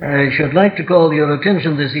I should like to call your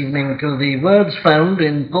attention this evening to the words found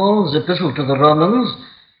in Paul's epistle to the Romans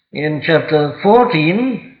in chapter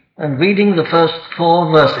 14 and reading the first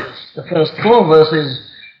 4 verses. The first 4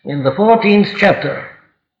 verses in the 14th chapter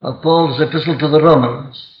of Paul's epistle to the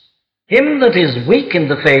Romans. Him that is weak in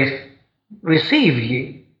the faith receive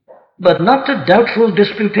ye, but not to doubtful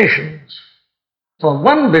disputations. For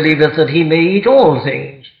one believeth that he may eat all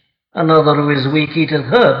things, another who is weak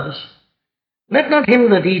eateth herbs. Let not him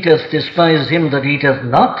that eateth despise him that eateth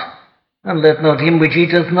not, and let not him which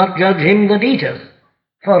eateth not judge him that eateth,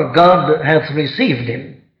 for God hath received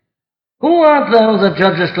him. Who art thou that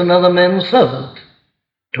judgest another man's servant?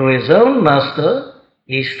 To his own master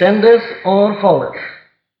he standeth or falleth.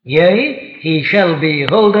 Yea, he shall be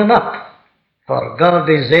holden up, for God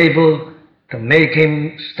is able to make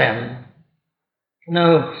him stand.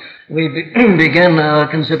 Now, we began our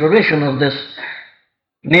consideration of this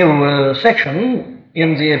new section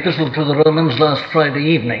in the Epistle to the Romans last Friday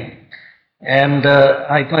evening. And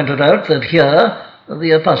I pointed out that here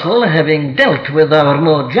the Apostle, having dealt with our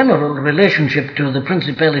more general relationship to the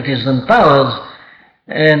principalities and powers,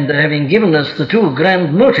 and having given us the 2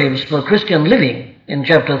 grand motives for Christian living in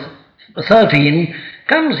chapter 13,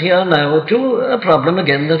 comes here now to a problem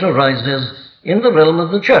again that arises in the realm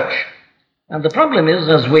of the church. And the problem is,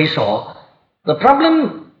 as we saw, the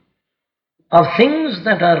problem of things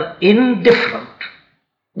that are indifferent.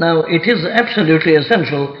 Now, it is absolutely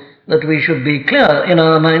essential that we should be clear in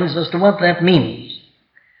our minds as to what that means.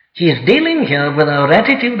 He is dealing here with our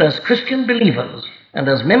attitude as Christian believers and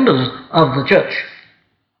as members of the church.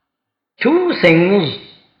 2 things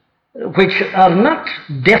which are not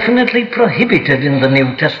definitely prohibited in the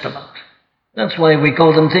New Testament. That's why we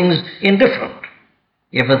call them things indifferent.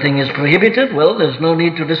 If a thing is prohibited, well, there's no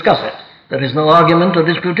need to discuss it. There is no argument or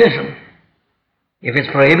disputation. If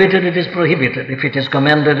it's prohibited, it is prohibited. If it is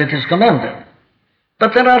commanded, it is commanded.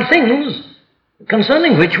 But there are things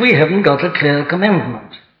concerning which we haven't got a clear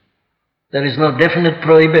commandment. There is no definite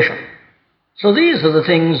prohibition. So these are the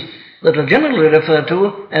things that are generally referred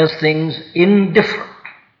to as things indifferent.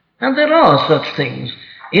 And there are such things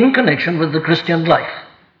in connection with the Christian life.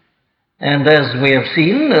 And as we have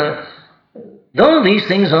seen, though these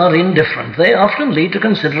things are indifferent, they often lead to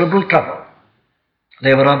considerable trouble.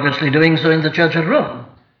 They were obviously doing so in the church at Rome.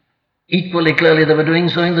 Equally clearly, they were doing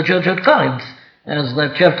so in the church at Corinth, as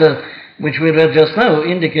that chapter which we read just now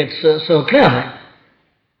indicates so clearly.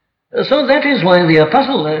 So that is why the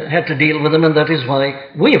apostle had to deal with them, and that is why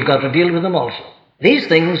we've got to deal with them also. These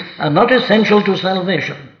things are not essential to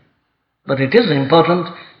salvation, but it is important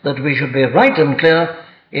that we should be right and clear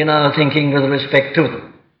in our thinking with respect to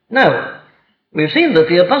them. Now, we've seen that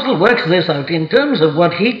the apostle works this out in terms of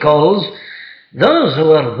what he calls those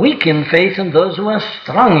who are weak in faith and those who are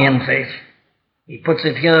strong in faith. He puts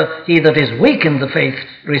it here, he that is weak in the faith,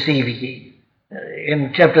 receive ye.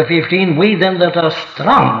 In chapter 15, we then that are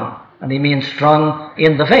strong, and he means strong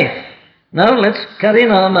in the faith. Now let's carry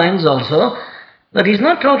in our minds also that he's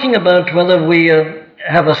not talking about whether we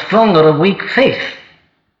have a strong or a weak faith.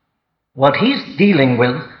 What he's dealing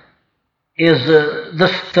with is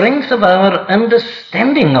the strength of our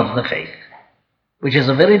understanding of the faith, which is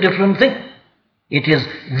a very different thing. It is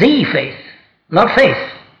the faith, not faith.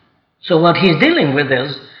 So what he's dealing with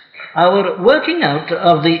is our working out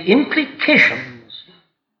of the implications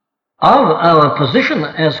of our position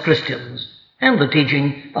as Christians and the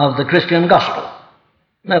teaching of the Christian gospel.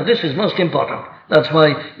 Now, this is most important. That's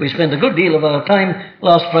why we spent a good deal of our time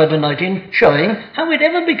last Friday night in showing how it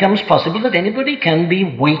ever becomes possible that anybody can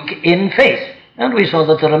be weak in faith. And we saw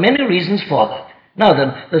that there are many reasons for that. Now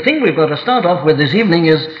then, the thing we've got to start off with this evening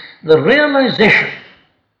is the realization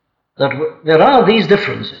that there are these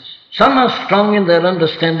differences. Some are strong in their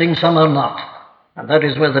understanding, some are not. And that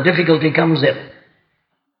is where the difficulty comes in.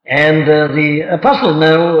 And the apostle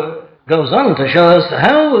now goes on to show us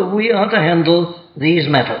how we are to handle these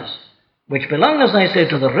matters, which belong, as I say,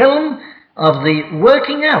 to the realm of the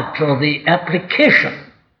working out or the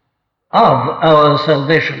application of our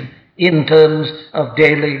salvation in terms of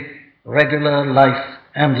daily, regular life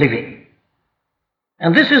and living.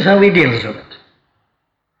 And this is how he deals with it.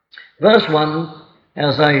 Verse 1,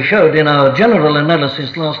 as I showed in our general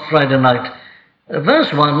analysis last Friday night,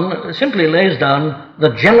 verse 1 simply lays down the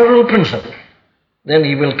general principle. Then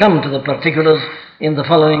he will come to the particulars in the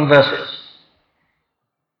following verses.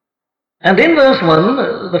 And in verse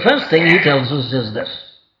 1, the first thing he tells us is this.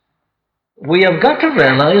 We have got to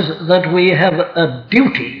realize that we have a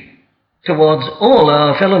duty towards all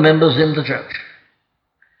our fellow members in the church.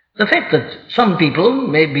 The fact that some people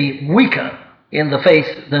may be weaker in the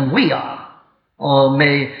faith than we are, or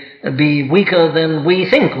may be weaker than we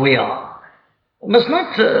think we are, must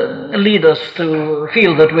not lead us to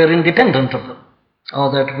feel that we're independent of them,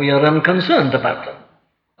 or that we are unconcerned about them,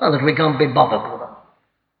 or that we can't be bothered with them.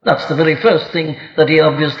 That's the very first thing that he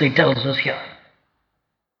obviously tells us here.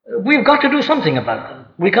 We've got to do something about them.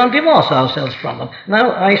 We can't divorce ourselves from them.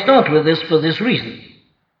 Now, I start with this for this reason,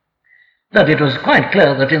 that it was quite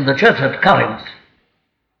clear that in the church at Corinth,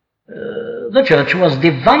 the church was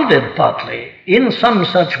divided partly in some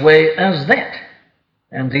such way as that.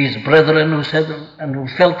 And these brethren who said and who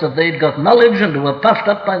felt that they'd got knowledge and who were puffed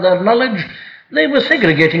up by their knowledge, they were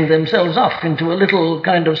segregating themselves off into a little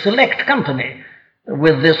kind of select company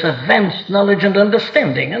with this advanced knowledge and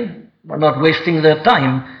understanding, and were not wasting their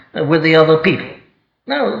time with the other people.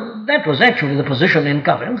 Now, that was actually the position in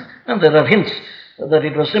Corinth, and there are hints that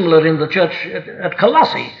it was similar in the church at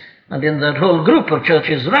Colossae, and in that whole group of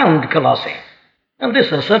churches round Colossae. And this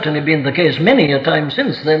has certainly been the case many a time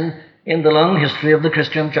since then in the long history of the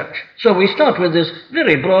Christian church. So we start with this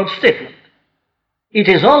very broad statement. It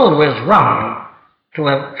is always wrong to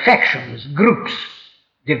have factions, groups,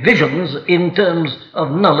 divisions in terms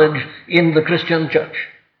of knowledge in the Christian church.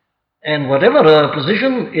 And whatever our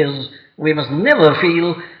position is, we must never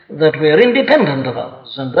feel that we are independent of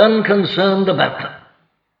others and unconcerned about them.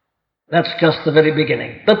 That's just the very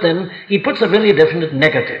beginning. But then he puts a very definite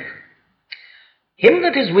negative. Him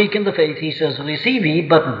that is weak in the faith, he says, receive ye,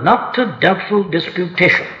 but not to doubtful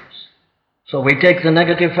disputations. So we take the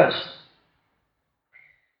negative first.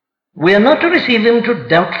 We are not to receive him to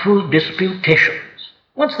doubtful disputations.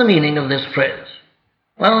 What's the meaning of this phrase?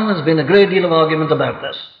 Well, there's been a great deal of argument about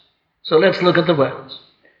this. So let's look at the words.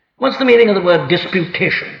 What's the meaning of the word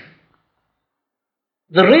disputation?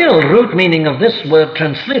 The real root meaning of this word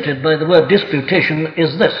translated by the word disputation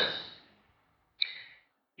is this.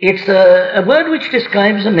 It's a word which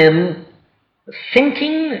describes a man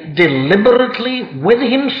thinking deliberately with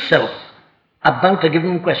himself about a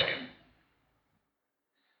given question.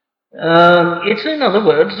 It's, in other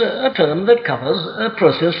words, a term that covers a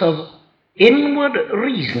process of inward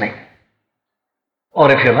reasoning,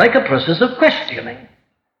 or if you like, a process of questioning.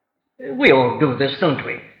 We all do this, don't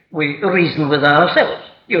we? We reason with ourselves.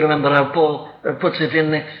 You remember how Paul puts it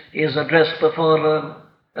in his address before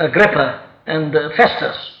Agrippa and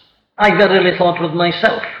Festus. I verily thought with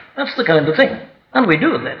myself. That's the kind of thing. And we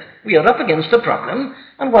do that. We are up against a problem,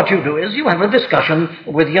 and what you do is you have a discussion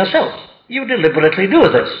with yourself. You deliberately do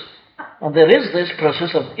this. And there is this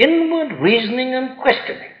process of inward reasoning and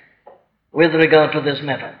questioning with regard to this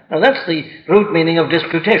matter. Now that's the root meaning of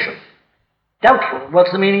disputation. Doubtful.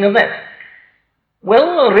 What's the meaning of that?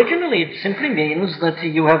 Well, originally it simply means that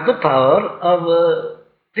you have the power of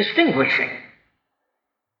distinguishing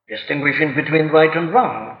between right and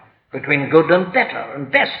wrong, between good and better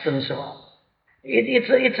and best and so on.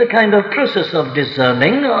 It's a kind of process of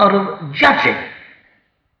discerning or of judging.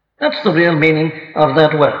 That's the real meaning of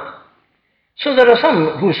that word. So there are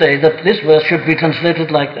some who say that this verse should be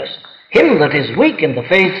translated like this. Him that is weak in the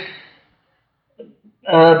faith,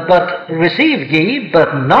 but receive ye,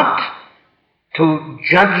 but not to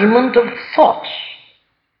judgment of thoughts.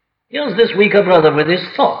 Here's this weaker brother with his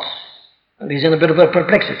thoughts, and he's in a bit of a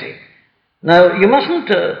perplexity. Now, you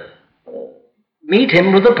mustn't meet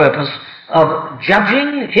him with the purpose of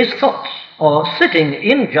judging his thoughts or sitting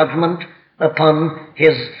in judgment upon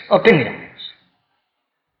his opinions.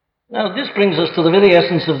 Now, this brings us to the very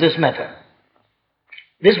essence of this matter.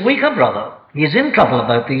 This weaker brother, he's in trouble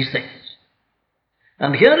about these things.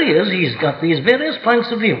 And here he is, he's got these various points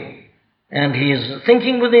of view, and he is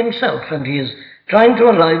thinking with himself, and he is trying to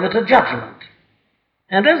arrive at a judgment.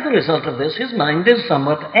 And as the result of this, his mind is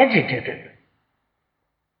somewhat agitated.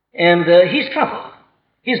 And he's troubled.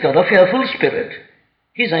 He's got a fearful spirit.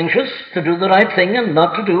 He's anxious to do the right thing and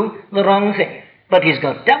not to do the wrong thing. But he's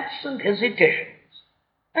got doubts and hesitations.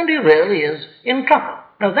 And he really is in trouble.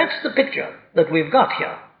 Now that's the picture that we've got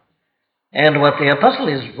here. And what the apostle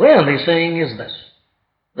is really saying is this,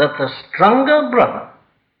 that the stronger brother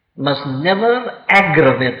must never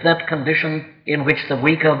aggravate that condition in which the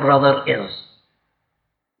weaker brother is.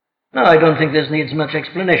 Now, I don't think this needs much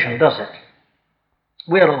explanation, does it?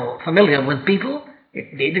 We're all familiar with people,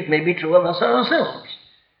 indeed it may be true of us ourselves,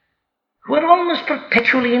 who are almost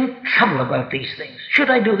perpetually in trouble about these things. Should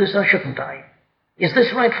I do this or shouldn't I? Is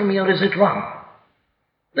this right for me or is it wrong?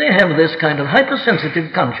 They have this kind of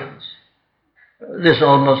hypersensitive conscience, this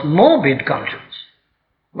almost morbid conscience,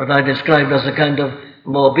 what I describe as a kind of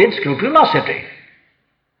morbid scrupulosity.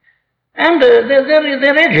 And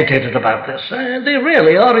they're agitated about this. They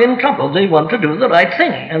really are in trouble. They want to do the right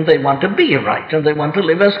thing, and they want to be right, and they want to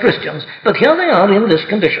live as Christians. But here they are in this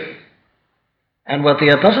condition. And what the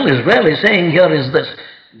apostle is really saying here is this: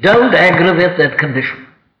 don't aggravate that condition.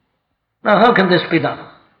 Now, how can this be done?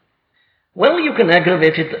 Well, you can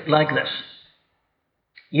aggravate it like this.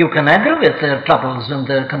 You can aggravate their troubles and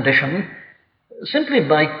their condition simply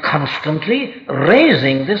by constantly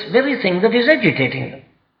raising this very thing that is agitating them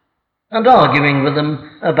and arguing with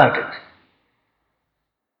them about it.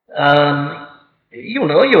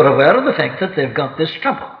 You're aware of the fact that they've got this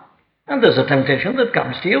trouble. And there's a temptation that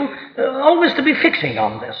comes to you always to be fixing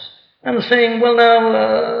on this and saying, well,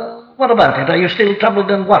 now, what about it? Are you still troubled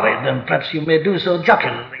and worried? And perhaps you may do so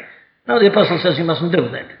jocularly. No, the apostle says you mustn't do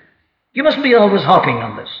that. You mustn't be always harping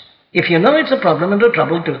on this. If you know it's a problem and a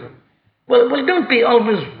trouble to them, well, don't be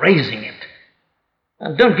always raising it.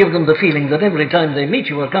 And don't give them the feeling that every time they meet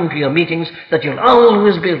you or come to your meetings that you'll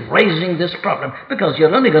always be raising this problem, because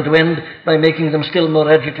you're only going to end by making them still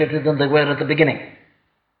more agitated than they were at the beginning.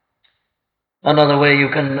 Another way you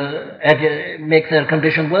can make their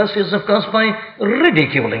condition worse is, of course, by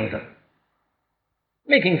ridiculing them,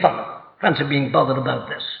 making fun of them. Fancy being bothered about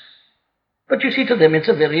this. But you see, to them it's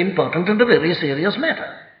a very important and a very serious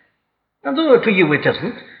matter. And though to you it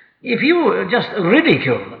isn't, if you just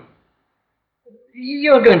ridicule them,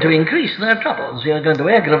 you're going to increase their troubles. You're going to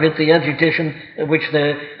aggravate the agitation which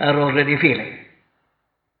they are already feeling.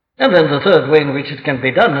 And then the third way in which it can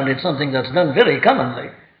be done, and it's something that's done very commonly,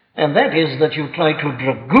 and that is that you try to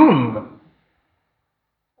dragoon them,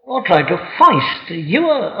 or try to foist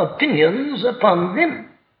your opinions upon them.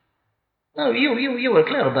 Now, you are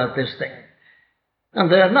clear about this thing,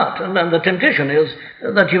 and they're not. And the temptation is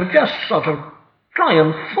that you just sort of try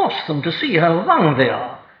and force them to see how wrong they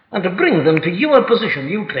are, and to bring them to your position.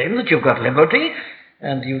 You claim that you've got liberty,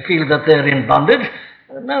 and you feel that they're in bondage.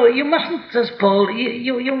 No, you mustn't, says Paul,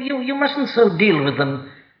 you mustn't so deal with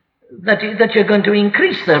them that you're going to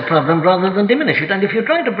increase their problem rather than diminish it. And if you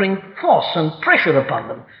try to bring force and pressure upon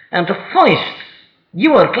them, and to foist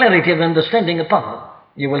your clarity of understanding upon them,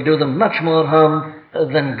 you will do them much more harm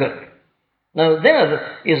than good. Now,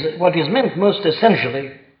 there is what is meant most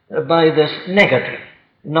essentially by this negative,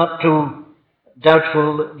 not to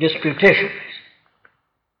doubtful disputations.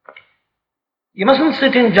 You mustn't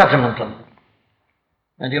sit in judgment on them,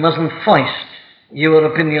 and you mustn't foist your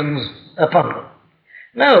opinions upon them.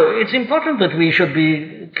 Now, it's important that we should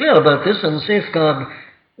be clear about this and safeguard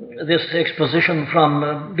this exposition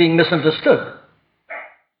from being misunderstood.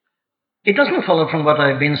 It doesn't follow from what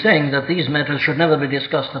I've been saying that these matters should never be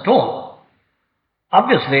discussed at all.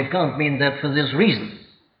 Obviously, it can't mean that for this reason,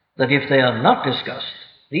 that if they are not discussed,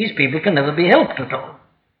 these people can never be helped at all.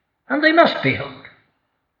 And they must be helped.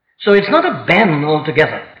 So it's not a ban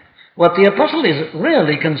altogether. What the apostle is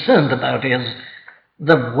really concerned about is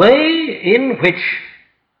the way in which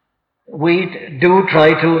we do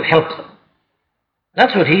try to help them.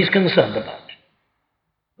 That's what he's concerned about.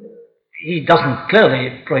 He doesn't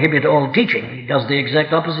clearly prohibit all teaching. He does the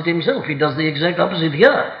exact opposite himself. He does the exact opposite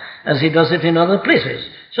here, as he does it in other places.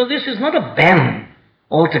 So this is not a ban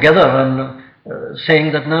altogether, and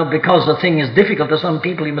saying that now because the thing is difficult to some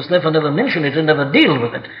people, you must therefore never mention it and never deal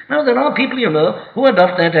with it. Now, there are people, who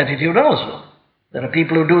adopt that attitude also. There are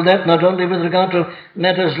people who do that not only with regard to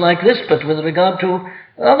matters like this, but with regard to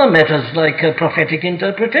other matters like prophetic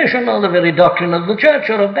interpretation or the very doctrine of the church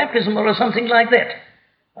or of baptism or something like that.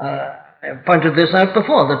 I've pointed this out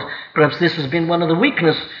before, that perhaps this has been one of the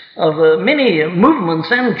weakness of many movements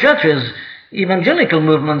and churches, evangelical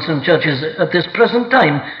movements and churches at this present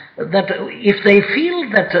time, that if they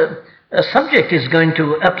feel that a subject is going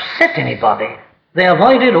to upset anybody, they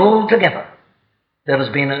avoid it altogether. There has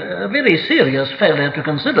been a very serious failure to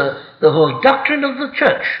consider the whole doctrine of the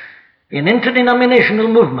church in interdenominational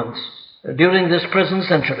movements during this present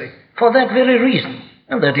century for that very reason,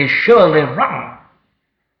 and that is surely wrong.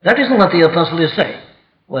 That isn't what the apostle is saying.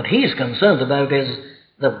 What he's concerned about is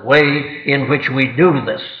the way in which we do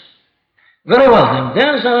this. Very well then,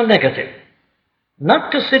 there's our negative.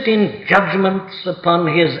 Not to sit in judgments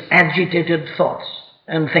upon his agitated thoughts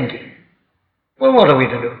and thinking. Well, what are we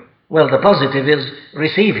to do? Well, the positive is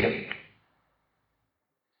receive him.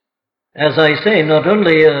 As I say, not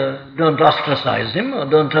only don't ostracize him or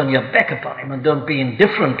don't turn your back upon him and don't be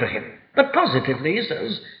indifferent to him, but positively he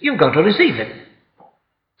says, you've got to receive him.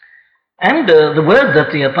 And the word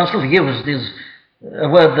that the apostle used is a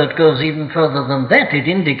word that goes even further than that. It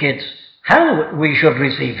indicates how we should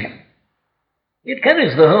receive him. It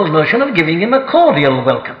carries the whole notion of giving him a cordial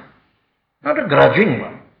welcome, not a grudging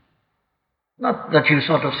one. Not that you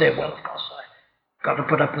sort of say, well, of course, I've got to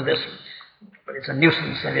put up with this, but it's a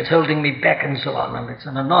nuisance and it's holding me back and so on, and it's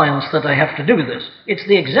an annoyance that I have to do this. It's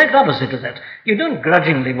the exact opposite of that. You don't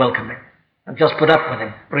grudgingly welcome him and just put up with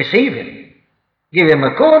him. Receive him. Give him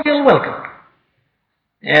a cordial welcome,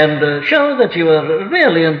 and show that you are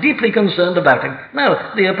really and deeply concerned about him.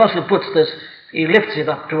 Now, the apostle puts this, he lifts it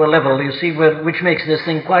up to a level, you see, which makes this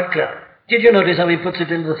thing quite clear. Did you notice how he puts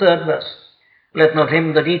it in the 3rd verse? Let not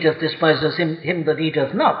him that eateth despise him that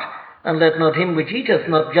eateth not, and let not him which eateth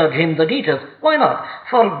not judge him that eateth. Why not?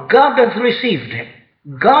 For God hath received him.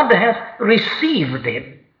 God hath received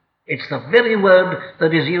him. It's the very word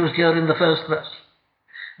that is used here in the 1st verse.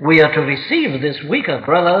 We are to receive this weaker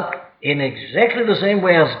brother in exactly the same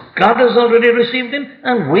way as God has already received him,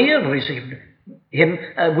 and we have received him.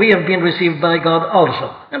 We have been received by God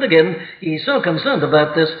also. And again, he's so concerned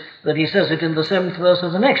about this that he says it in the 7th verse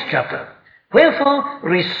of the next chapter. Wherefore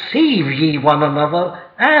receive ye one another,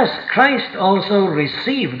 as Christ also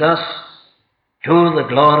received us, to the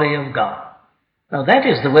glory of God. Now that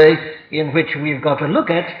is the way in which we've got to look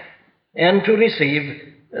at and to receive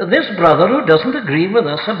this brother who doesn't agree with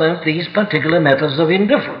us about these particular matters of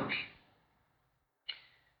indifference.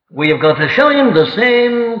 We have got to show him the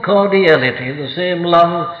same cordiality, the same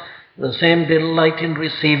love, the same delight in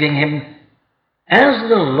receiving him, as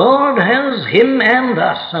the Lord has him and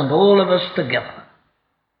us and all of us together.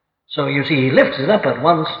 So you see, he lifts it up at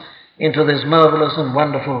once into this marvelous and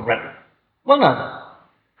wonderful realm. Well, now,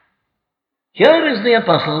 here is the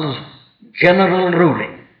apostle's general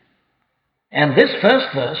ruling. And this first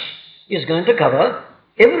verse is going to cover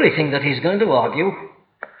everything that he's going to argue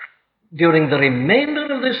during the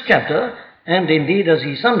remainder of this chapter, and indeed as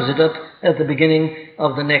he sums it up at the beginning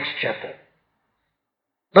of the next chapter.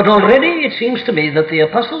 But already it seems to me that the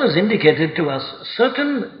apostle has indicated to us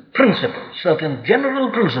certain principles, certain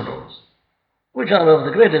general principles, which are of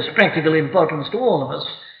the greatest practical importance to all of us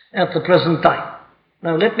at the present time.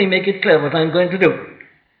 Now let me make it clear what I'm going to do.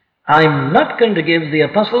 I'm not going to give the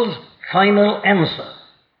apostle's final answer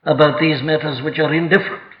about these matters which are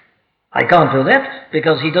indifferent. I can't do that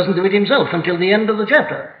because he doesn't do it himself until the end of the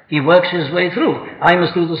chapter. He works his way through. I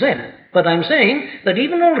must do the same. But I'm saying that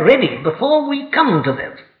even already, before we come to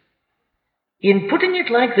that, in putting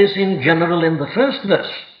it like this in general in the first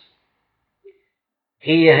verse,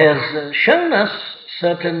 he has shown us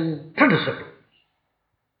certain principles,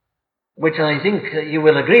 which I think you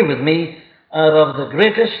will agree with me are of the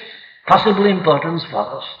greatest possible importance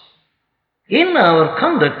for us in our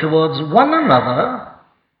conduct towards one another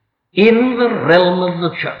in the realm of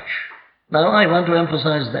the church. Now, I want to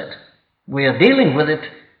emphasize that. We are dealing with it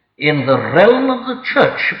in the realm of the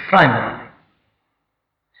church primarily.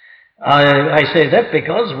 I say that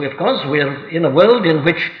because, of course, we are in a world in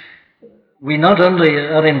which we not only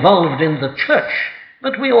are involved in the church,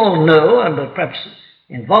 but we all know and are perhaps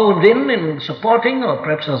involved in supporting, or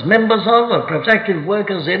perhaps as members of, or perhaps active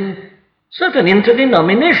workers in certain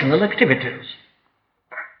interdenominational activities,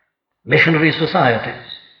 missionary societies,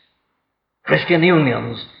 Christian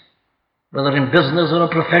unions, whether in business or a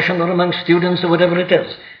profession or among students or whatever it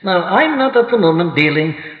is. Now, I'm not at the moment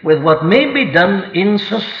dealing with what may be done in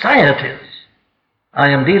societies. I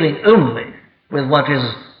am dealing only with what is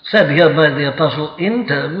said here by the apostle in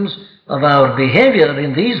terms of our behavior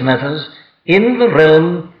in these matters in the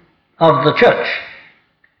realm of the church.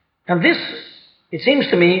 And this, it seems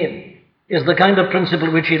to me, is the kind of principle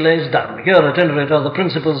which he lays down. Here at any rate are the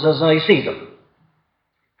principles as I see them.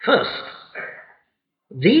 First,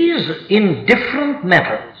 these indifferent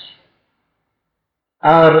matters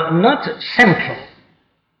are not central,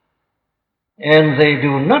 and they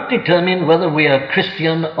do not determine whether we are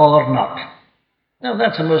Christian or not. Now,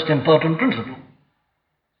 that's a most important principle,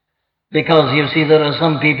 because you see there are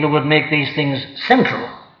some people who would make these things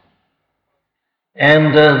central,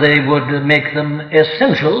 and they would make them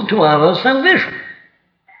essential to our salvation.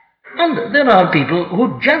 And there are people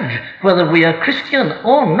who judge whether we are Christian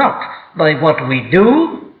or not by what we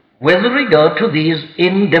do with regard to these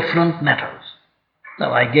indifferent matters.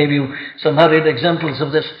 Now, I gave you some hurried examples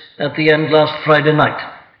of this at the end last Friday night.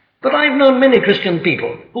 But I've known many Christian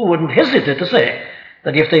people who wouldn't hesitate to say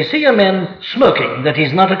that if they see a man smoking, that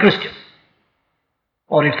he's not a Christian.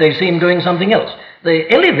 Or if they see him doing something else. They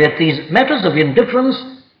elevate these matters of indifference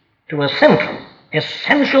to a central,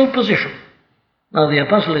 essential position. Now, the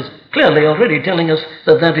apostle is clearly already telling us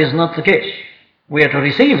that that is not the case. We are to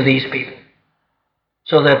receive these people.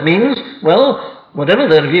 So that means, well, whatever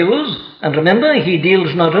their views, and remember, he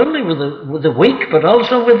deals not only with the weak, but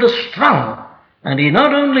also with the strong. And he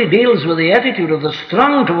not only deals with the attitude of the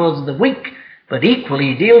strong towards the weak, but equally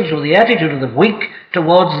he deals with the attitude of the weak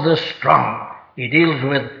towards the strong. He deals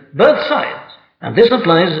with both sides, and this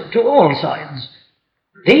applies to all sides.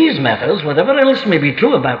 These matters, whatever else may be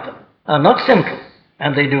true about them, are not central,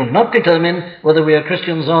 and they do not determine whether we are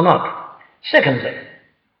Christians or not. Secondly,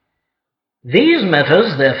 These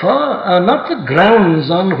matters, therefore, are not the grounds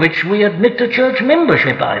on which we admit to church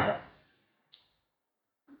membership either.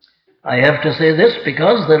 I have to say this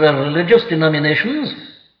because there are religious denominations,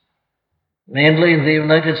 mainly in the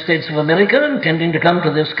United States of America, intending to come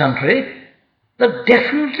to this country, that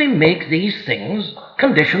definitely make these things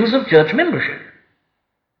conditions of church membership.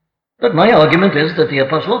 But my argument is that the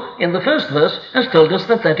apostle, in the first verse, has told us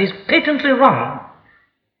that that is patently wrong.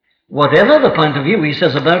 Whatever the point of view he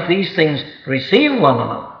says about these things, receive one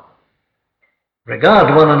another.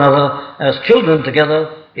 Regard one another as children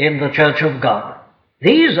together in the church of God.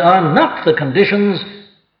 These are not the conditions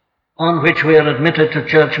on which we are admitted to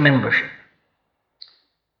church membership.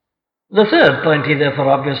 The third point he therefore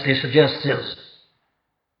obviously suggests is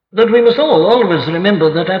that we must all always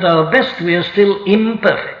remember that at our best we are still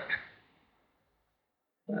imperfect.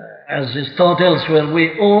 As is taught elsewhere,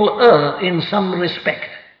 we all err in some respect,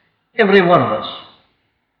 every one of us.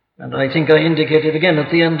 And I think I indicated again at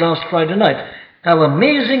the end last Friday night how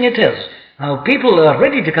amazing it is how people are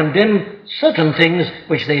ready to condemn certain things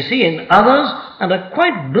which they see in others and are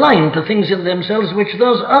quite blind to things in themselves which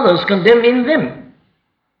those others condemn in them.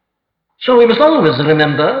 So we must always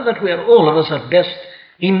remember that we are all of us at best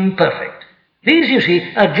imperfect. These, you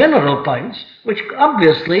see, are general points which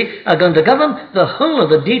obviously are going to govern the whole of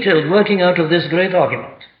the detailed working out of this great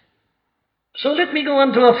argument. So let me go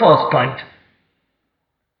on to a fourth point.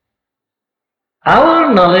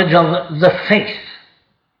 Our knowledge of the faith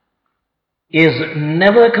is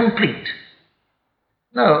never complete.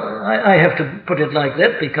 Now, I have to put it like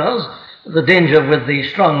that because the danger with the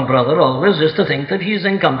strong brother always is to think that he's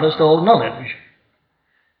encompassed all knowledge,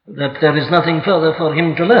 that there is nothing further for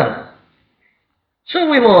him to learn. So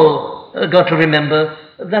we've all got to remember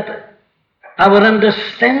that our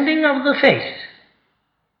understanding of the faith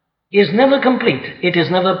is never complete. It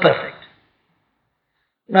is never perfect.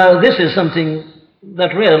 Now, this is something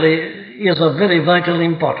that really is of very vital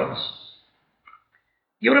importance.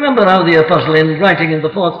 You remember how the apostle, in writing in the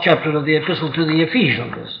 4th chapter of the epistle to the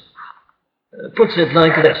Ephesians, puts it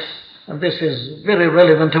like this, and this is very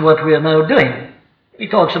relevant to what we are now doing. He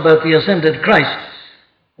talks about the ascended Christ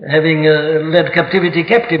having led captivity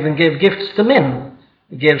captive and gave gifts to men.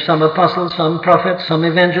 He gave some apostles, some prophets, some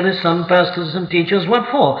evangelists, some pastors and teachers. What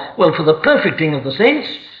for? Well, for the perfecting of the saints,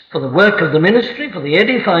 for the work of the ministry, for the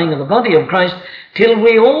edifying of the body of Christ, till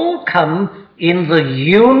we all come in the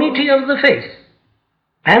unity of the faith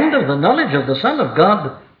and of the knowledge of the Son of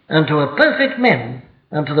God, unto a perfect man,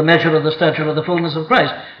 unto the measure of the stature of the fullness of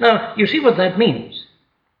Christ. Now, you see what that means.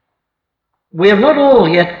 We have not all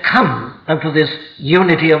yet come unto this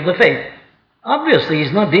unity of the faith. Obviously,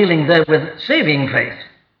 he's not dealing there with saving faith,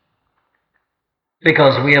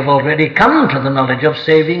 because we have already come to the knowledge of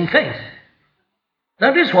saving faith.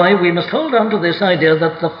 That is why we must hold on to this idea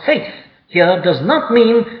that the faith here does not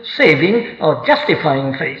mean saving or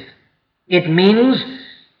justifying faith. It means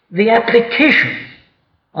the application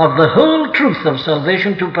of the whole truth of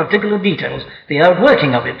salvation to particular details, the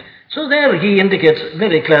outworking of it. So there he indicates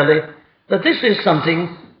very clearly that this is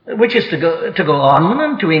something which is to go on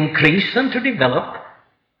and to increase and to develop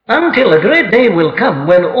until a great day will come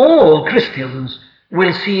when all Christians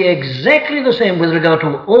will see exactly the same with regard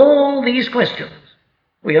to all these questions.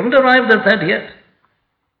 We haven't arrived at that yet.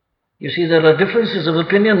 You see, there are differences of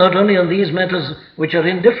opinion not only on these matters which are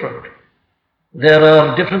indifferent. There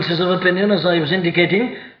are differences of opinion, as I was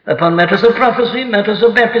indicating, upon matters of prophecy, matters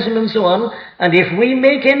of baptism, and so on. And if we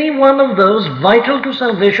make any one of those vital to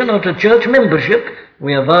salvation or to church membership,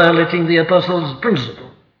 we are violating the apostles'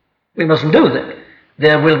 principle. We mustn't do that.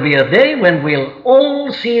 There will be a day when we'll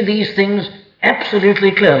all see these things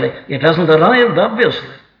absolutely clearly. It hasn't arrived,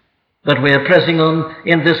 obviously, but we are pressing on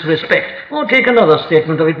in this respect. Or take another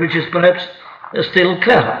statement of it which is perhaps still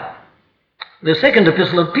clearer. The second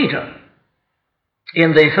epistle of Peter,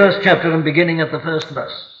 in the 1st chapter and beginning at the 1st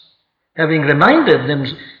verse, having reminded them,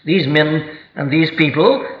 these men and these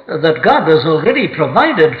people, that God has already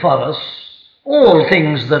provided for us all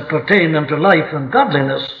things that pertain unto life and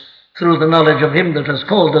godliness through the knowledge of him that has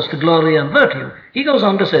called us to glory and virtue. He goes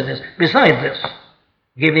on to say this, beside this,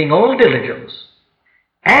 giving all diligence,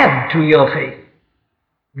 add to your faith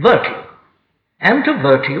virtue, and to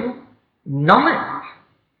virtue knowledge.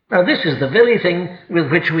 Now this is the very thing with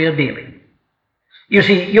which we are dealing. You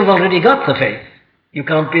see, you've already got the faith. You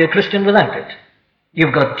can't be a Christian without it.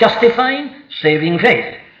 You've got justifying, saving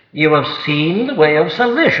faith. You have seen the way of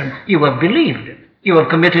salvation. You have believed it. You have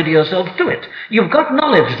committed yourself to it. You've got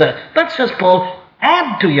knowledge there. But, says Paul,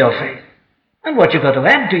 add to your faith. And what you've got to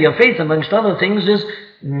add to your faith, amongst other things, is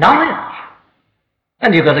knowledge.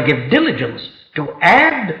 And you've got to give diligence to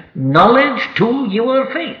add knowledge to your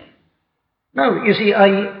faith. Now, you see,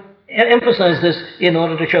 I emphasize this in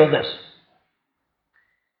order to show this,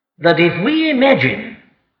 that if we imagine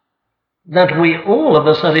that we all of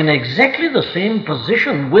us are in exactly the same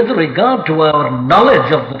position with regard to our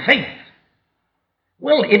knowledge of the faith,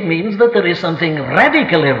 well, it means that there is something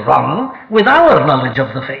radically wrong with our knowledge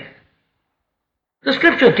of the faith. The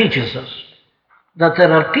Scripture teaches us that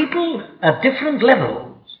there are people at different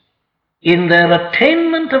levels in their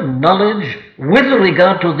attainment of knowledge with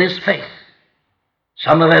regard to this faith.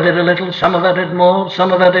 Some have added a little, some have added more, some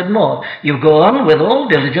have added more. You go on with all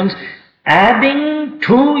diligence, adding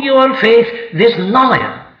to your faith this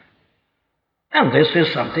knowledge. And this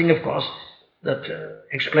is something, of course, that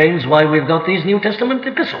explains why we've got these New Testament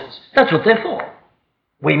epistles. That's what they're for.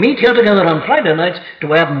 We meet here together on Friday nights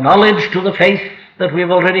to add knowledge to the faith that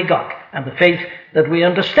we've already got, and the faith that we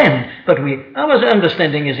understand. But our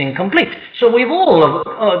understanding is incomplete. So we've all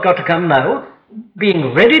got to come now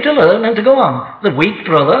being ready to learn and to go on, the weak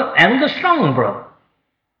brother and the strong brother.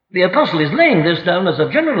 The apostle is laying this down as a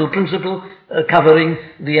general principle covering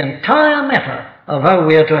the entire matter of how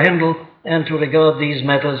we are to handle and to regard these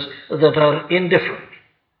matters that are indifferent.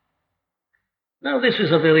 Now, this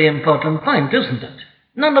is a very important point, isn't it?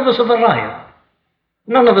 None of us have arrived.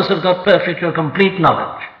 None of us have got perfect or complete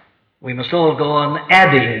knowledge. We must all go on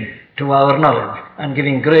adding to our knowledge and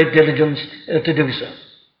giving great diligence to do so.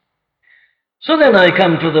 So then I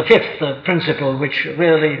come to the fifth principle, which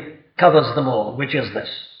really covers them all, which is this.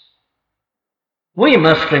 We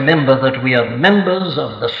must remember that we are members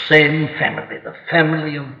of the same family, the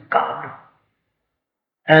family of God.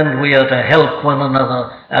 And we are to help one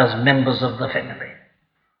another as members of the family.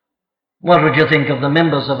 What would you think of the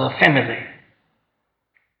members of a family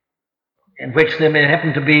in which there may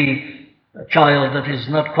happen to be a child that is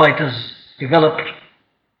not quite as developed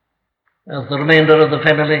as the remainder of the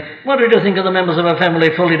family? What would you think of the members of a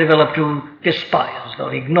family fully developed who despised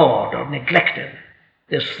or ignored or neglected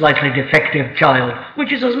this slightly defective child,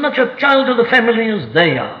 which is as much a child of the family as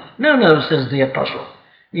they are? No, no, says the apostle.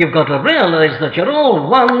 You've got to realize that you're all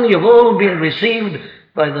one, you've all been received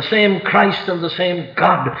by the same Christ and the same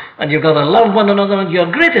God, and you've got to love one another, and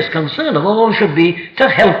your greatest concern of all should be to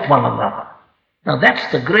help one another. Now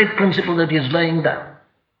that's the great principle that he's laying down.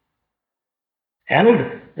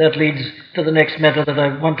 And that leads to the next matter that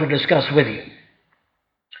I want to discuss with you.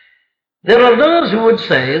 There are those who would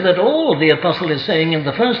say that all the apostle is saying in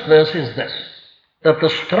the first verse is this, that the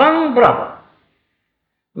strong brother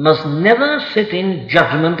must never sit in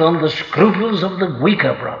judgment on the scruples of the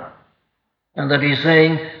weaker brother, and that he's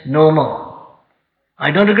saying no more.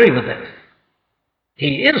 I don't agree with that.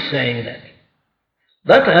 He is saying that.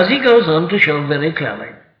 But as he goes on to show very clearly,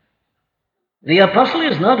 the apostle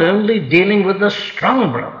is not only dealing with the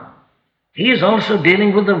strong brother, he is also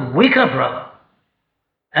dealing with the weaker brother.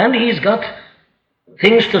 And he's got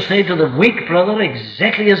things to say to the weak brother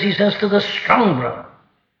exactly as he says to the strong brother.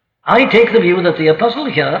 I take the view that the apostle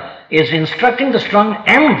here is instructing the strong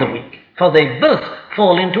and the weak, for they both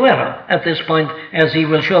fall into error at this point, as he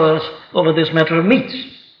will show us over this matter of meats.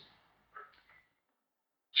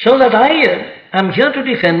 So that I am here to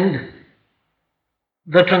defend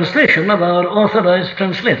the translation of our authorized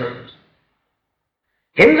translators.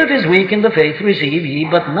 Him that is weak in the faith receive ye,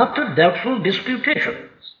 but not to doubtful disputations.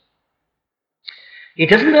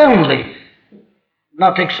 It isn't only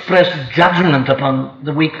not express judgment upon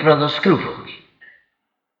the weak brother's scruples.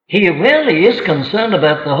 He really is concerned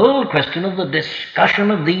about the whole question of the discussion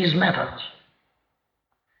of these matters.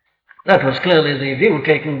 That was clearly the view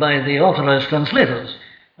taken by the authorized translators.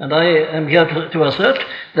 And I am here to assert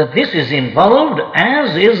that this is involved,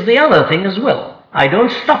 as is the other thing as well. I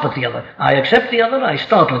don't stop at the other. I accept the other, I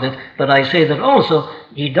start with it, but I say that also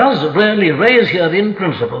he does really raise here in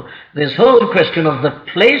principle this whole question of the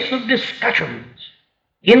place of discussions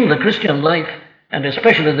in the Christian life, and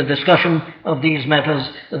especially the discussion of these matters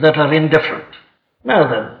that are indifferent. Now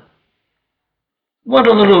then, what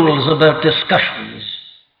are the rules about discussions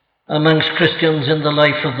amongst Christians in the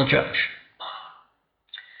life of the church?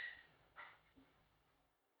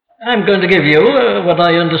 I'm going to give you what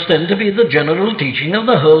I understand to be the general teaching of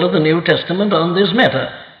the whole of the New Testament on this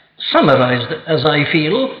matter, summarized, as I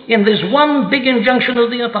feel, in this one big injunction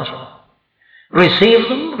of the apostle. Receive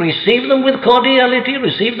them with cordiality,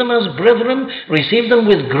 receive them as brethren, receive them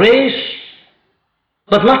with grace,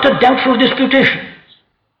 but not to doubtful disputations.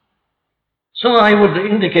 So I would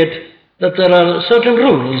indicate that there are certain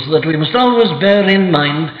rules that we must always bear in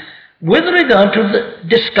mind with regard to the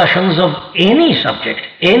discussions of any subject,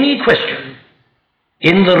 any question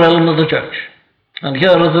in the realm of the church. And here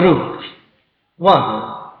are the rules.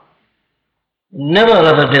 1, never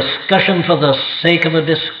have a discussion for the sake of a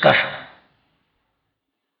discussion.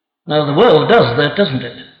 Now, the world does that, doesn't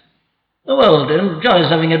it? The world enjoys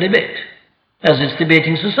having a debate, as its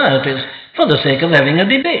debating societies, for the sake of having a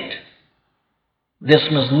debate. This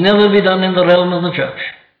must never be done in the realm of the church.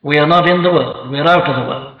 We are not in the world. We are out of the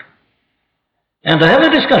world. And to have a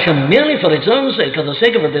discussion merely for its own sake, for the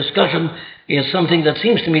sake of a discussion, is something that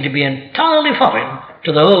seems to me to be entirely foreign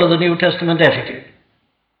to the whole of the New Testament attitude.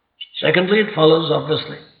 Secondly, it follows,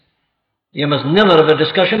 obviously, you must never have a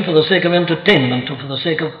discussion for the sake of entertainment or for the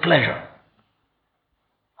sake of pleasure.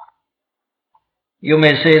 You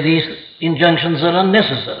may say these injunctions are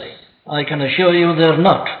unnecessary. I can assure you they're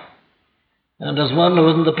not. And as one who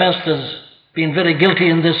in the past has been very guilty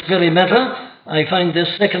in this very matter, I find this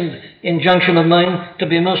second injunction of mine to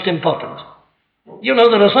be most important. You know,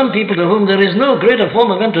 there are some people to whom there is no greater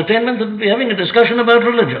form of entertainment than having a discussion about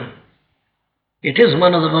religion. It is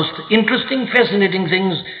one of the most interesting, fascinating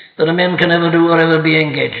things that a man can ever do or ever be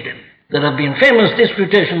engaged in. There have been famous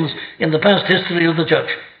disputations in the past history of the church,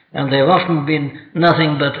 and they have often been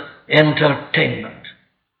nothing but entertainment.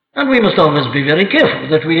 And we must always be very careful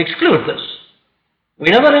that we exclude this. We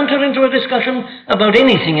never enter into a discussion about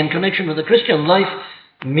anything in connection with the Christian life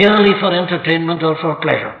merely for entertainment or for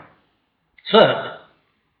pleasure. Third,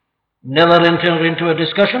 never enter into a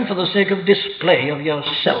discussion for the sake of display of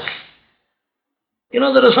yourself. You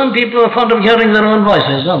know, there are some people who are fond of hearing their own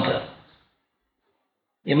voices, aren't there?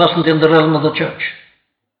 You mustn't in the realm of the church.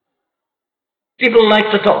 People like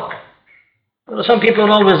to talk. There are some people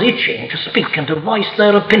who are always itching to speak and to voice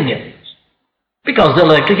their opinions because they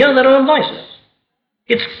like to hear their own voices.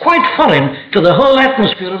 It's quite foreign to the whole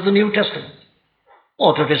atmosphere of the New Testament,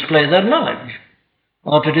 or to display their knowledge,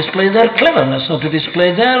 or to display their cleverness, or to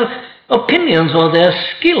display their opinions or their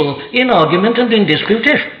skill in argument and in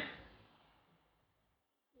disputation.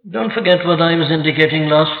 Don't forget what I was indicating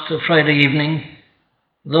last Friday evening.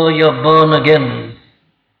 Though you're born again,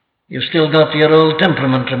 you've still got your old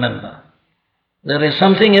temperament, remember. There is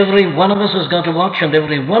something every one of us has got to watch, and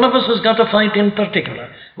every one of us has got to fight in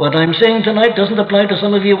particular. What I'm saying tonight doesn't apply to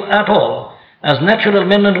some of you at all. As natural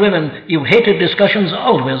men and women, you hated discussions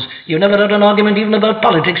always. You never had an argument even about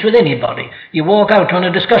politics with anybody. You walk out when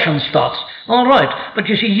a discussion starts. All right, but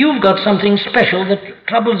you see, you've got something special that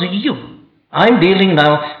troubles you. I'm dealing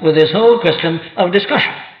now with this whole question of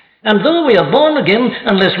discussion. And though we are born again,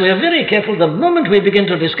 unless we are very careful, the moment we begin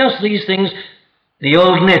to discuss these things, the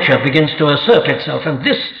old nature begins to assert itself, and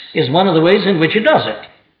this is one of the ways in which it does it.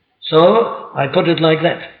 So, I put it like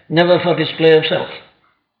that, never for display of self.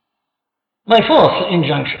 My fourth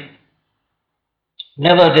injunction,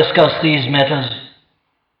 never discuss these matters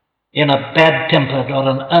in a bad-tempered or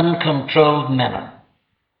an uncontrolled manner.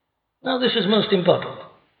 Now, this is most important.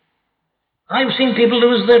 I've seen people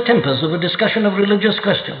lose their tempers over discussion of religious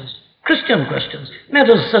questions, Christian questions,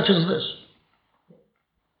 matters such as this.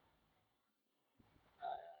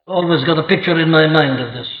 Always got a picture in my mind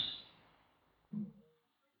of this.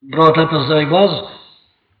 Brought up as I was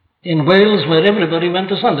in Wales, where everybody went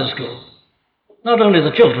to Sunday school. Not only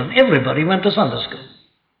the children, everybody went to Sunday school.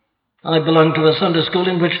 I belonged to a Sunday school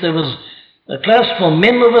in which there was a class for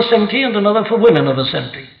men over 70 and another for women over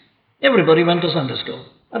 70. Everybody went to Sunday school.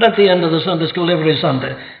 And at the end of the Sunday school every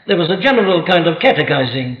Sunday, there was a general kind of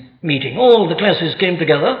catechizing meeting. All the classes came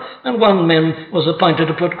together, and one man was appointed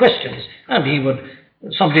to put questions. And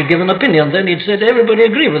somebody would give an opinion, then he'd say, everybody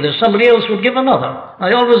agree with this, somebody else would give another.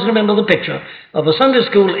 I always remember the picture of a Sunday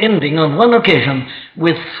school ending on one occasion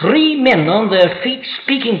with 3 men on their feet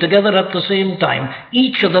speaking together at the same time,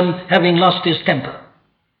 each of them having lost his temper.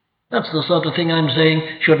 That's the sort of thing I'm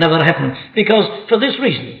saying should never happen, because for this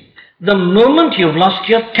reason, the moment you've lost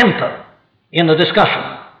your temper in a discussion,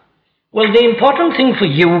 well, the important thing for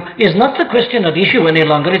you is not the question at issue any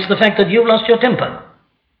longer, it's the fact that you've lost your temper.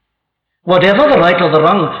 Whatever the right or the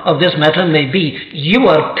wrong of this matter may be, you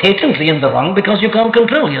are patently in the wrong because you can't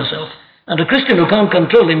control yourself. And a Christian who can't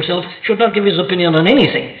control himself should not give his opinion on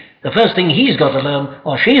anything. The first thing he's got to learn,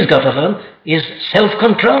 or she's got to learn, is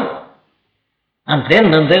self-control. And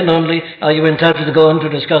then only are you entitled to go on to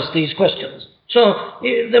discuss these questions. So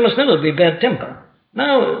there must never be bad temper.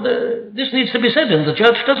 Now, this needs to be said in the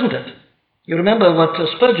church, doesn't it? You remember what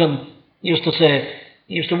Spurgeon used to say.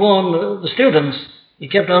 He used to warn the students. He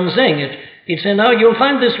kept on saying it. He'd say, now you'll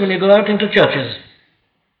find this when you go out into churches.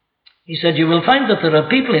 He said, you will find that there are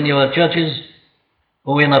people in your churches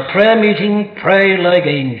who in a prayer meeting pray like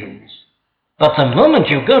angels. But the moment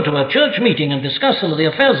you go to a church meeting and discuss some of the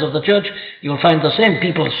affairs of the church, you'll find the same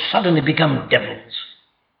people suddenly become devils.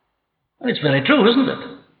 And it's very true, isn't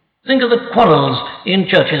it? Think of the quarrels in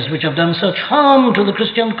churches which have done such harm to the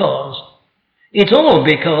Christian cause. It's all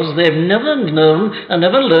because they've never known and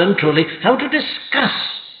never learned truly how to discuss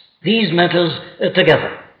these matters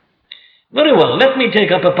together. Very well, let me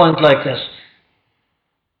take up a point like this.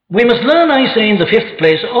 We must learn, I say, in the fifth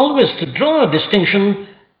place, always to draw a distinction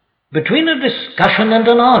between a discussion and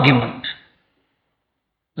an argument.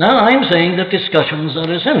 Now, I'm saying that discussions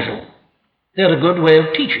are essential. They're a good way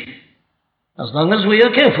of teaching, as long as we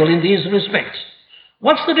are careful in these respects.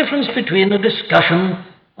 What's the difference between a discussion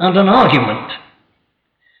and an argument?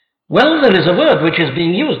 Well, there is a word which is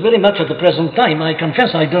being used very much at the present time. I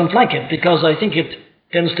confess I don't like it because I think it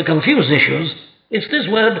tends to confuse issues. It's this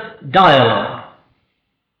word, dialogue.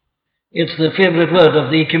 It's the favorite word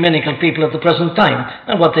of the ecumenical people at the present time.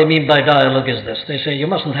 And what they mean by dialogue is this. They say you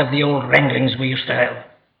mustn't have the old wranglings we used to have,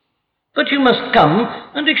 but you must come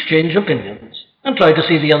and exchange opinions and try to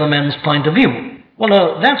see the other man's point of view.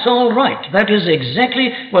 Well, that's all right. That is exactly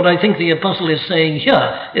what I think the apostle is saying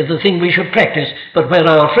here, is the thing we should practice. But where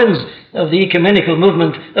our friends of the ecumenical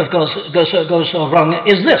movement, of course, go so wrong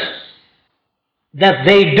is this, that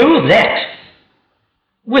they do that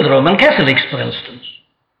with Roman Catholics, for instance.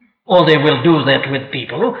 Or they will do that with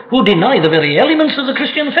people who deny the very elements of the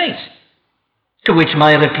Christian faith. To which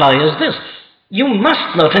my reply is this: you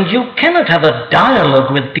must not and you cannot have a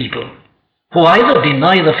dialogue with people who either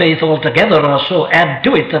deny the faith altogether or so add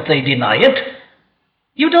to it that they deny it.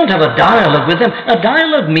 You don't have a dialogue with them. A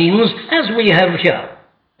dialogue means, as we have here,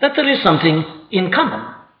 that there is something in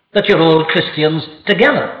common, that you're all Christians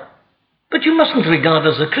together. But you mustn't regard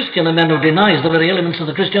as a Christian a man who denies the very elements of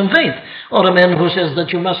the Christian faith, or a man who says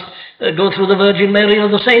that you must go through the Virgin Mary or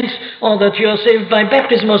the saints, or that you are saved by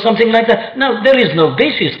baptism or something like that. Now, there is no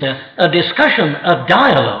basis there. A discussion, a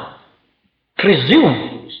dialogue,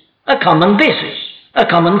 presumes a common basis, a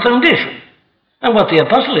common foundation. And what the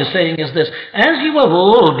apostle is saying is this: as you have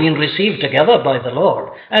all been received together by the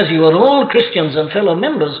Lord, as you are all Christians and fellow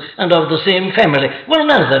members and of the same family, well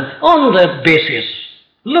now then, on that basis,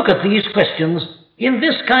 look at these questions in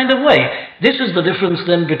this kind of way. This is the difference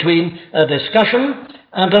then between a discussion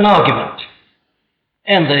and an argument.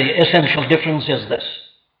 And the essential difference is this.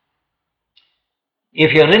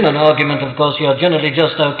 If you're in an argument, of course, you're generally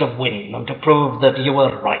just out to win and to prove that you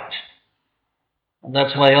are right. And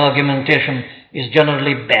that's why argumentation is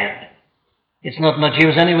generally bad. It's not much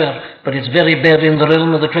use anywhere, but it's very bad in the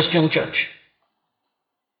realm of the Christian church.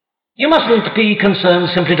 You mustn't be concerned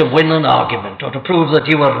simply to win an argument or to prove that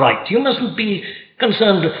you are right. You mustn't be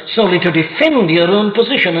concerned solely to defend your own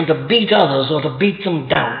position and to beat others or to beat them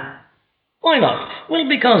down. Why not? Well,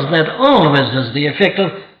 because that always has the effect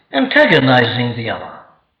of antagonizing the other.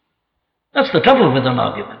 That's the trouble with an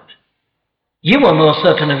argument. You are more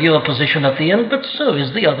certain of your position at the end, but so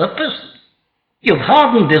is the other person. You've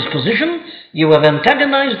hardened his position, you have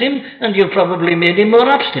antagonized him, and you've probably made him more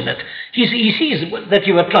obstinate. He sees that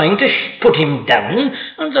you are trying to put him down,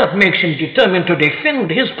 and that makes him determined to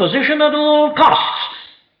defend his position at all costs.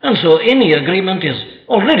 And so any agreement is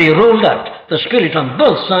already ruled out. The spirit on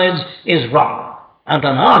both sides is wrong, and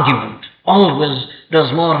an argument always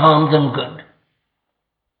does more harm than good.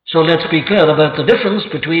 So let's be clear about the difference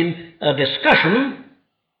between a discussion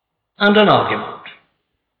and an argument.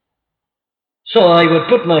 So I would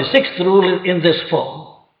put my sixth rule in this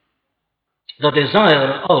form. The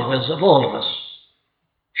desire always of all of us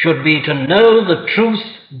should be to know the truth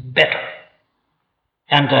better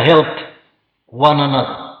and to help one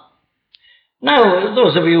another. Now,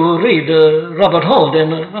 those of you who read Robert Hall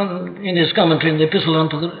in his commentary in the Epistle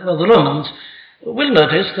unto the Romans will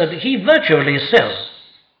notice that he virtually says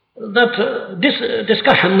that this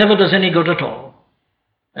discussion never does any good at all,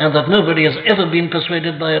 and that nobody has ever been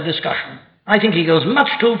persuaded by a discussion. I think he goes much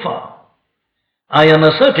too far. I am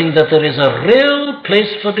asserting that there is a real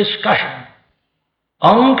place for discussion,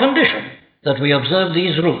 on condition that we observe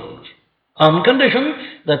these rules, on condition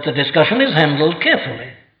that the discussion is handled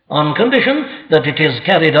carefully, on condition that it is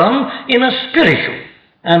carried on in a spiritual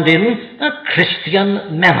and in a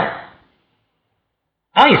Christian manner.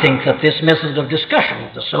 I think that this method of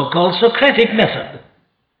discussion, the so-called Socratic method,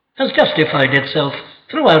 has justified itself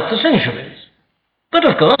throughout the centuries. But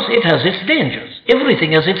of course, it has its dangers.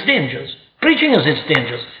 Everything has its dangers. Preaching has its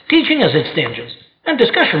dangers. Teaching has its dangers. And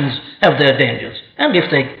discussions have their dangers. And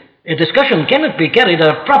if a discussion cannot be carried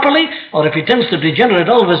out properly, or if it tends to degenerate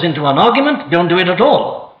always into an argument, don't do it at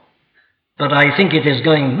all. But I think it is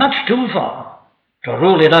going much too far to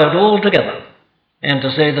rule it out altogether and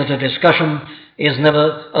to say that a discussion is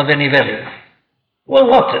never of any value. Well,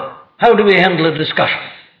 what then? How do we handle a discussion?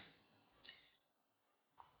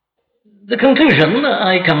 The conclusion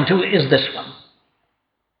I come to is this one: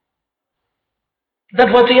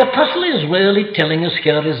 that what the apostle is really telling us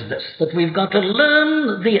here is this, that we've got to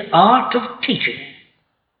learn the art of teaching,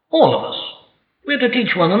 all of us, We're to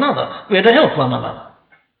teach one another. We're to help one another.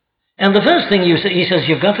 And the first thing he says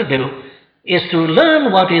you've got to do is to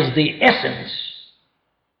learn what is the essence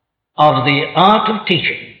of the art of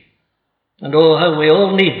teaching. And oh, how we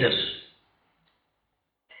all need this.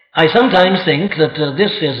 I sometimes think that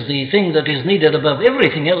this is the thing that is needed above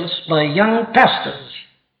everything else by young pastors.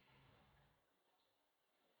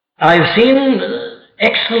 I've seen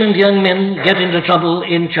excellent young men get into trouble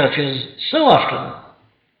in churches so often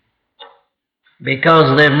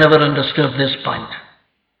because they've never understood this point.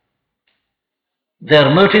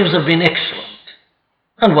 Their motives have been excellent,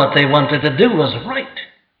 and what they wanted to do was right,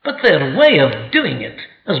 but their way of doing it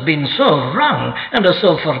has been so wrong and has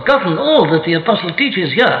so forgotten all that the apostle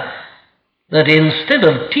teaches here, that instead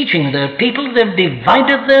of teaching their people, they've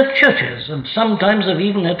divided their churches, and sometimes have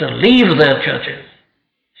even had to leave their churches.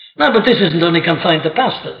 Now, but this isn't only confined to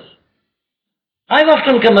pastors. I've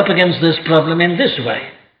often come up against this problem in this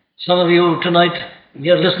way. Some of you tonight,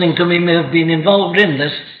 you're listening to me, may have been involved in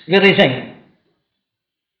this very thing.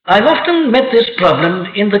 I've often met this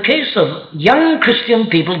problem in the case of young Christian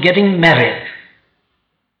people getting married,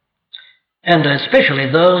 and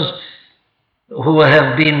especially those who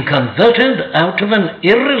have been converted out of an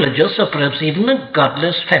irreligious or perhaps even a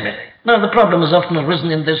godless family. Now, the problem has often arisen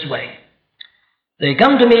in this way. They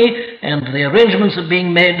come to me, and the arrangements are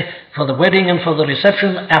being made for the wedding and for the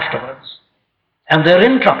reception afterwards. And they're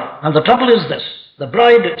in trouble. And the trouble is this. The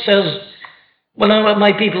bride says, well, no,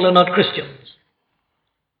 my people are not Christians.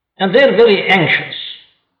 And they're very anxious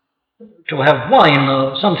to have wine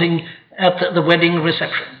or something at the wedding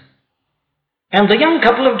reception. And the young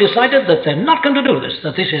couple have decided that they're not going to do this,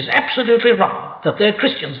 that this is absolutely wrong, that they're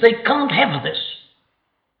Christians. They can't have this.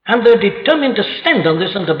 And they're determined to stand on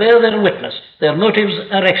this and to bear their witness. Their motives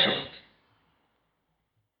are excellent.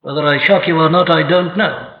 Whether I shock you or not, I don't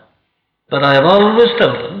know. But I have always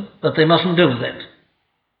told them that they mustn't do that.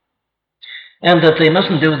 And that they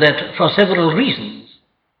mustn't do that for several reasons.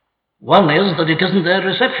 One is that it isn't their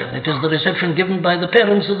reception. It is the reception given by the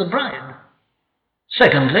parents of the bride.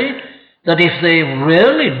 Secondly, that if they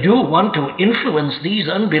really do want to influence these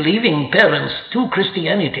unbelieving parents to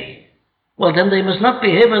Christianity, well, then they must not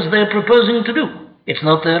behave as they're proposing to do. It's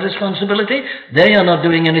not their responsibility. They are not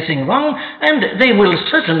doing anything wrong, and they will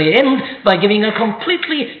certainly end by giving a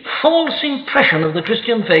completely false impression of the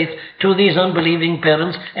Christian faith to these unbelieving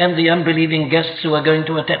parents and the unbelieving guests who are going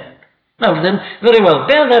to attend. Now then, very well,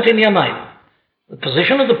 bear that in your mind. The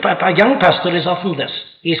position of a young pastor is often this.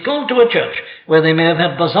 He's called to a church where they may have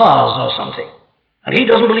had bazaars or something, and he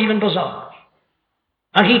doesn't believe in bazaars.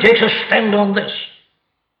 And he takes a stand on this.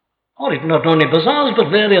 Or not only bazaars, but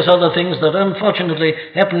various other things that unfortunately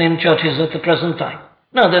happen in churches at the present time.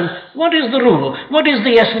 Now then, what is the rule? What is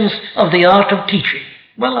the essence of the art of teaching?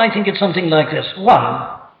 Well, I think it's something like this.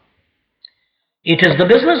 One, it is the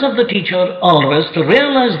business of the teacher always to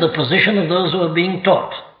realize the position of those who are being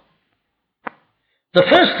taught. The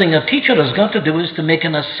first thing a teacher has got to do is to make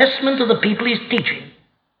an assessment of the people he's teaching,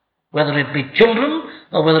 whether it be children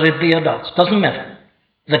or whether it be adults, doesn't matter.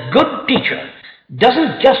 The good teacher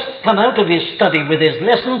doesn't just come out of his study with his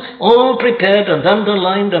lesson all prepared and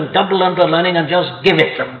underlined and double underlining and just give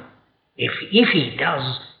it them. If he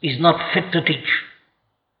does, he's not fit to teach.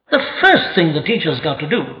 The first thing the teacher's got to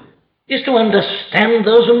do is to understand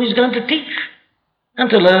those whom he's going to teach and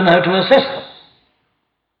to learn how to assess them.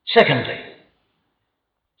 Secondly,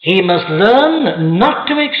 he must learn not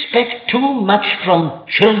to expect too much from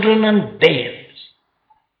children and babes.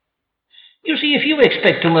 You see, if you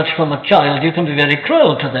expect too much from a child, you can be very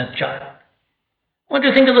cruel to that child. What do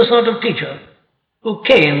you think of the sort of teacher who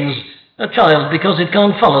canes a child because it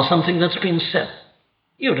can't follow something that's been said?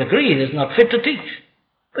 You'd agree it is not fit to teach.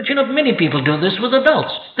 But you know, many people do this with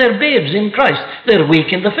adults. They're babes in Christ. They're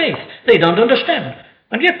weak in the faith. They don't understand.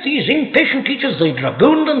 And yet these impatient teachers, they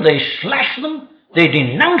dragoon them, they slash them, they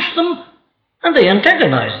denounce them, and they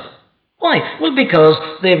antagonize them. Why? Well, because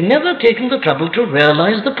they've never taken the trouble to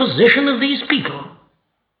realize the position of these people.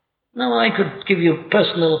 Now, I could give you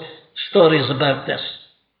personal stories about this.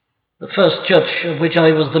 The first church of which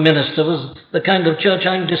I was the minister was the kind of church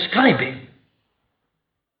I'm describing.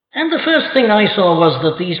 And the first thing I saw was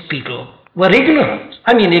that these people were ignorant,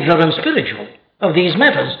 ignorant spiritual, of these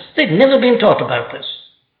matters. They'd never been taught about this.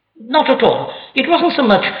 Not at all. It wasn't so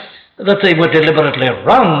much that they were deliberately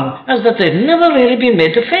wrong as that they'd never really been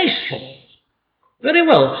made to face things. Very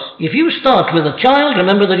well, if you start with a child,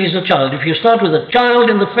 remember that he's a child. If you start with a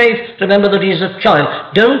child in the faith, remember that he's a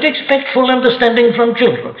child. Don't expect full understanding from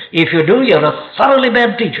children. If you do, you're a thoroughly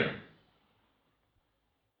bad teacher.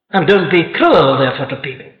 And don't be cruel, therefore, to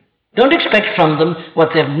people. Don't expect from them what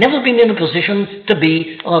they've never been in a position to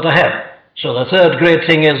be or to have. So the third great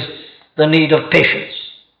thing is the need of patience.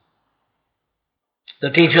 The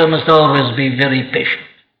teacher must always be very patient.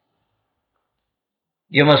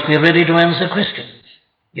 You must be ready to answer questions.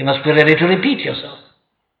 You must be ready to repeat yourself.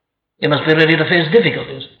 You must be ready to face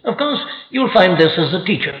difficulties. Of course, you'll find this as a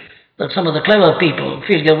teacher, that some of the clever people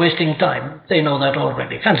feel you're wasting time. They know that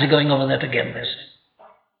already. Fancy going over that again, they say.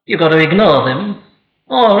 You've got to ignore them,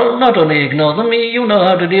 or not only ignore them, you know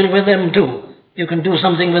how to deal with them too. You can do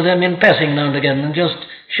something with them in passing now and again and just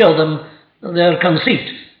show them their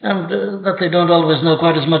conceit and that they don't always know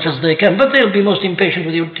quite as much as they can. But they'll be most impatient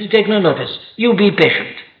with you. Take no notice. You be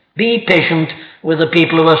patient. Be patient with the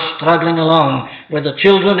people who are struggling along, with the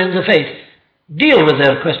children in the faith. Deal with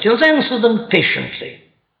their questions. Answer them patiently.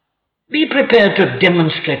 Be prepared to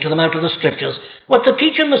demonstrate to them out of the Scriptures. What the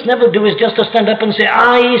teacher must never do is just to stand up and say,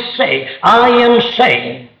 I am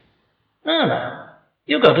saying. No.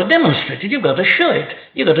 You've got to demonstrate it. You've got to show it.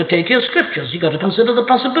 You've got to take your Scriptures. You've got to consider the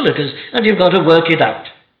possibilities, and you've got to work it out.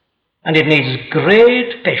 And it needs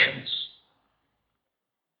great patience.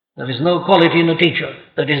 There is no quality in a teacher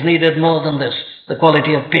that is needed more than this, the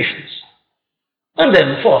quality of patience. And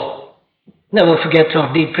then, fourth, never forget to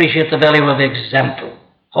appreciate the value of example.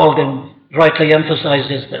 Holden rightly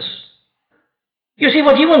emphasizes this. You see,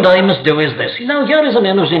 what you and I must do is this. Now, here is a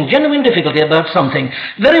man who's in genuine difficulty about something.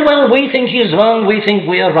 Very well, we think he's wrong, we think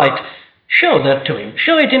we are right. Show that to him.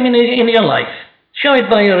 Show it him in your life. Show it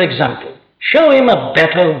by your example. Show him a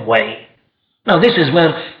better way. Now, this is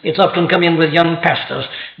where it's often come in with young pastors.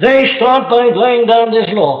 They start by laying down this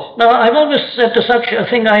law. Now, I've always said to such a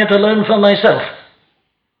thing I had to learn for myself.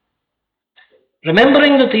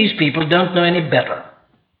 Remembering that these people don't know any better.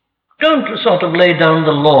 Don't sort of lay down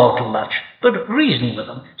the law too much, but reason with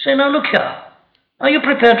them. Say, now look here, are you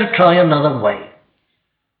prepared to try another way?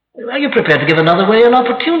 Are you prepared to give another way an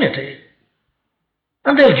opportunity?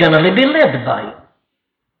 And they'll generally be led by you.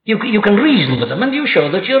 You can reason with them, and you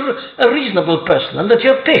show that you're a reasonable person and that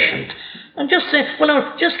you're patient. And just say, well,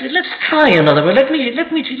 now, just let's try another way. Let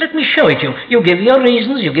me show it you. You give your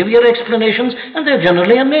reasons, you give your explanations, and they're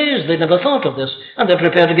generally amazed. They never thought of this, and they're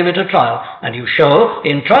prepared to give it a trial. And you show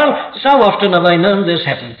in trial. So often have I known this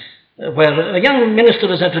happen, where a young minister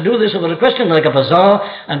has had to do this over a question like a bazaar,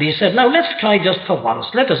 and he said, now let's try just for once.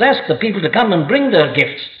 Let us ask the people to come and bring their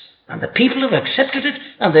gifts. And the people have accepted it,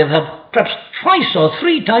 and they've had perhaps twice or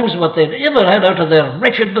three times what they've ever had out of their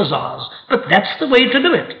wretched bazaars. But that's the way to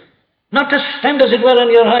do it. Not to stand, as it were,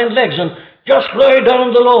 on your hind legs and just lay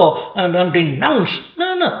down the law and denounce.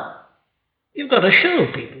 No. You've got to show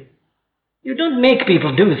people. You don't make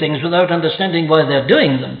people do things without understanding why they're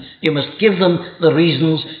doing them. You must give them the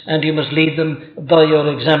reasons, and you must lead them by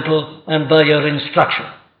your example and by your instruction.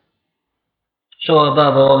 So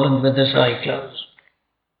above all, and with this I close,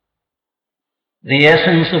 the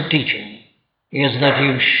essence of teaching is that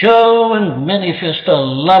you show and manifest a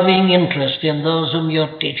loving interest in those whom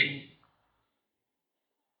you're teaching.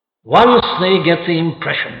 Once they get the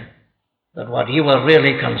impression that what you are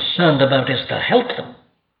really concerned about is to help them,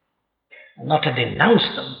 and not to denounce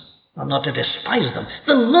them, or not to despise them,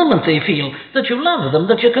 the moment they feel that you love them,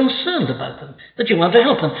 that you're concerned about them, that you want to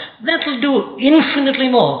help them, that'll do infinitely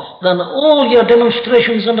more than all your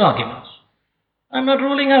demonstrations and arguments. I'm not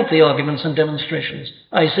ruling out the arguments and demonstrations.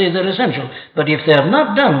 I say they're essential. But if they're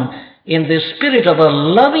not done in the spirit of a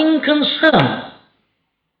loving concern,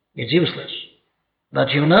 it's useless.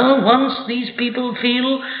 But you know, once these people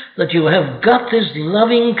feel that you have got this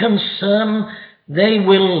loving concern, they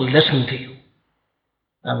will listen to you.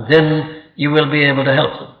 And then you will be able to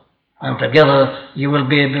help them. And together you will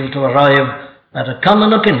be able to arrive at a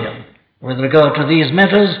common opinion with regard to these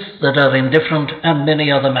matters that are indifferent and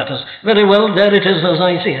many other matters. Very well, there it is as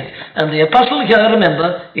I see it. And the apostle here,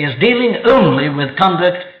 remember, is dealing only with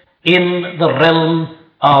conduct in the realm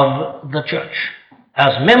of the church.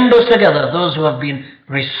 As members together, those who have been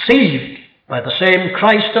received by the same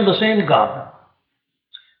Christ and the same God,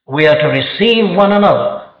 we are to receive one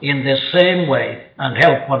another in this same way and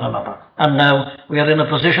help one another. And now we are in a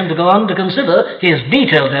position to go on to consider his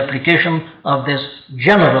detailed application of this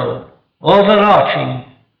general, overarching,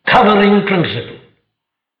 covering principle,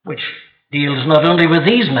 which deals not only with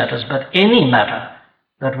these matters, but any matter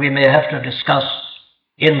that we may have to discuss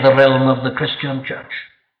in the realm of the Christian church.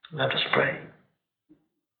 Let us pray.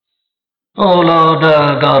 O Lord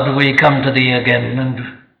our God, we come to thee again,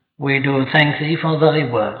 and we do thank thee for thy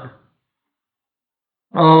word.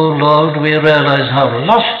 O Lord, we realize how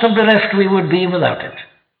lost and bereft we would be without it.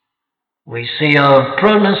 We see our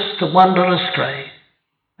proneness to wander astray,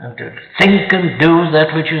 and to think and do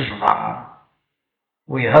that which is wrong.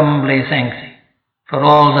 We humbly thank thee for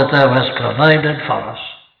all that thou hast provided for us.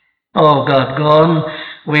 O God, go on,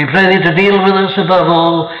 we pray thee to deal with us above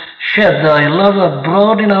all. Shed thy love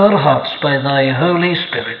abroad in our hearts by thy Holy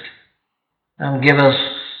Spirit, and give us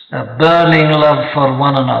a burning love for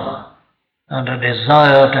one another, and a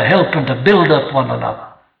desire to help and to build up one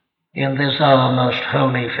another in this our most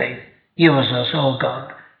holy faith. Use us, O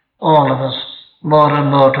God, all of us, more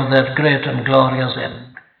and more to that great and glorious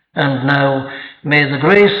end. And now, may the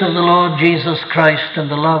grace of the Lord Jesus Christ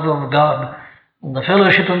and the love of God and the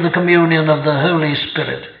fellowship and the communion of the Holy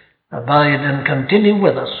Spirit abide and continue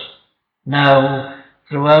with us, now,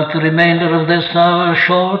 throughout the remainder of this our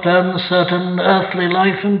short, uncertain earthly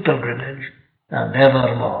life and pilgrimage, and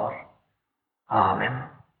evermore. Amen.